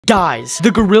Guys,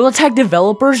 the Gorilla Tag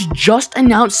developers just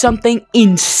announced something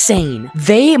insane.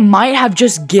 They might have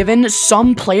just given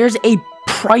some players a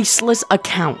priceless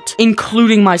account,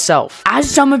 including myself. As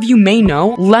some of you may know,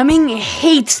 Lemming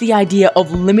hates the idea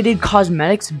of limited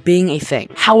cosmetics being a thing.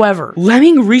 However,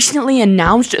 Lemming recently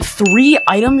announced 3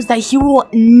 items that he will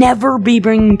never be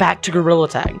bringing back to Gorilla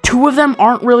Tag. 2 of them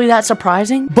aren't really that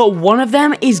surprising, but one of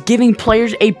them is giving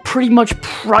players a pretty much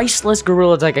priceless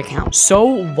Gorilla Tag account.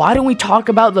 So why don't we talk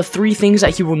about the 3 things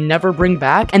that he will never bring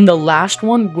back, and the last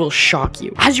one will shock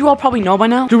you. As you all probably know by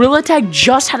now, Gorilla Tag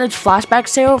just had its flashback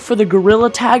sale for the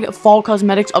Gorilla Tag fall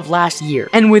cosmetics of last year,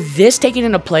 and with this taken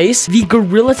into place, the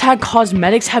Gorilla Tag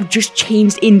cosmetics have just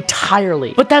changed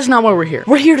entirely. But that's not why we're here.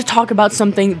 We're here to talk about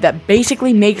something that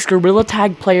basically makes Gorilla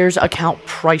Tag players' account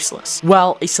priceless.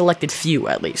 Well, a selected few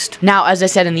at least. Now, as I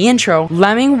said in the intro,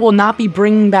 Lemming will not be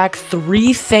bringing back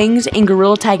 3 things in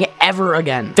Gorilla Tag ever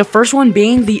again. The first one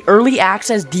being the early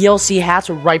access DLC hats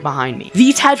right behind me.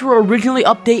 These hats were originally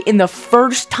updated in the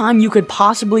first time you could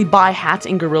possibly buy hats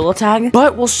in Gorilla Tag,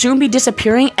 but will soon be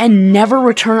disappearing and never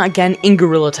return again in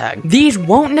Gorilla Tag. These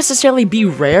won't necessarily be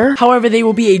rare, however they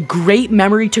will be a great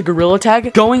memory to Gorilla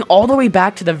Tag going all the way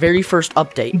back to the very first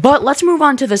update. But let's move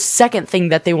on to the second thing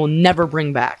that they will never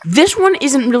bring back. This one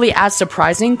isn't really as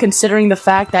surprising considering the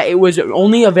fact that it was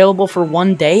only available for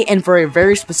 1 day and for a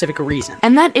very specific reason,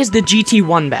 and that is the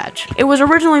GT1 badge. It was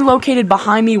originally located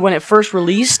behind me when it first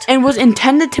released and was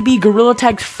intended to be Gorilla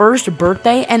Tag's first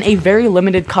birthday and a very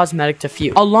limited cosmetic to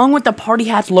few, along with the party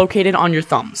hats located on your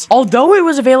thumbs. Although it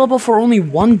was available for only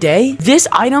 1 day, this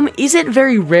item isn't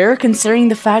very rare considering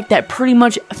the fact that pretty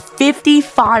much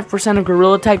 55% of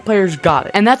Gorilla Tag players got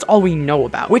it, and that's all we know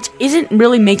about, which isn't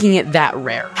really making it that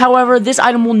rare. However, this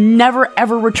item will never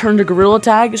ever return to Gorilla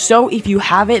Tag, so if you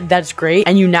have it, that's great,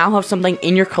 and you now have something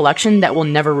in your collection that will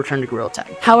never return to Gorilla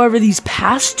Tag. However, these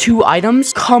past 2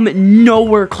 items come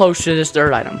nowhere close to this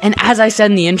third item, and as I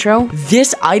said in the intro,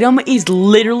 this item is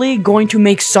literally going to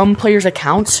make some players'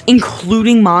 accounts,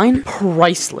 including mine,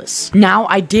 priceless. Now,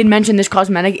 I did mention this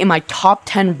cosmetic in my top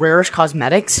 10 rarest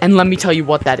cosmetics, and let me tell you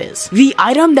what that is. The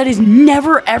item that is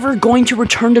never ever going to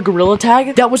return to Gorilla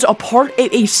Tag that was a part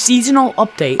of a seasonal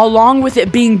update, along with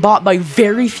it being bought by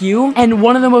very few, and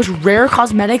one of the most rare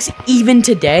cosmetics even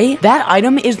today, that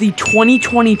item is the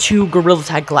 2022 Gorilla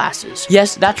Tag glasses.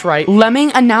 Yes, that's right.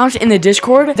 Lemming announced in the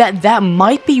Discord that that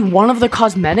might be one of the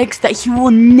cosmetics that he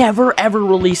will never ever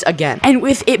release again. And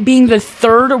with it being the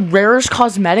 3rd rarest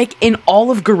cosmetic in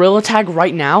all of Gorilla Tag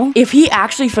right now, if he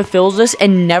actually fulfills this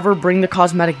and never bring the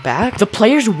cosmetic back, the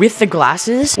players with the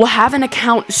glasses will have an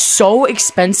account so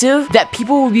expensive that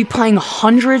people will be paying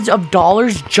hundreds of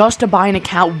dollars just to buy an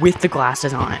account with the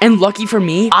glasses on it. And lucky for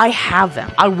me, I have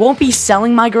them. I won't be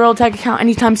selling my Gorilla Tag account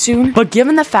anytime soon, but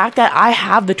given the fact that I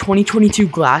have the 2022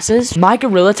 glasses, my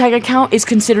Gorilla Tag account is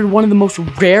considered one of the most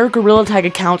rare Gorilla Tag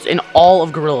accounts in all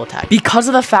of Gorilla Tag. Because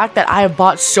of the fact that I have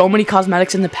bought so many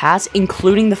cosmetics in the past,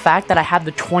 including the fact that I have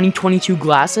the 2022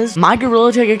 glasses, my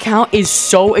Gorilla Tag account is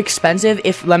so expensive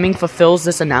if Lemming fulfills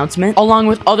this announcement, along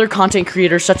with other content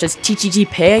creators such as TTT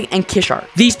Pig and Kishar.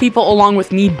 These people, along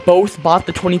with me, both bought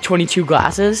the 2022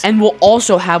 glasses and will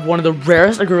also have one of the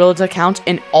rarest Gorilla Tag accounts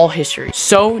in all history.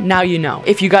 So now you know.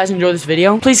 If you guys enjoyed this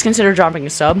video, please consider dropping a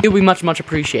sub. It would be much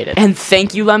appreciated. And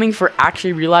thank you, Lemming, for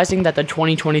actually realizing that the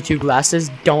 2022 glasses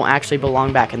don't actually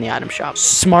belong back in the item shop.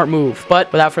 Smart move.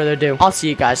 But without further ado, I'll see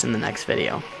you guys in the next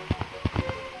video.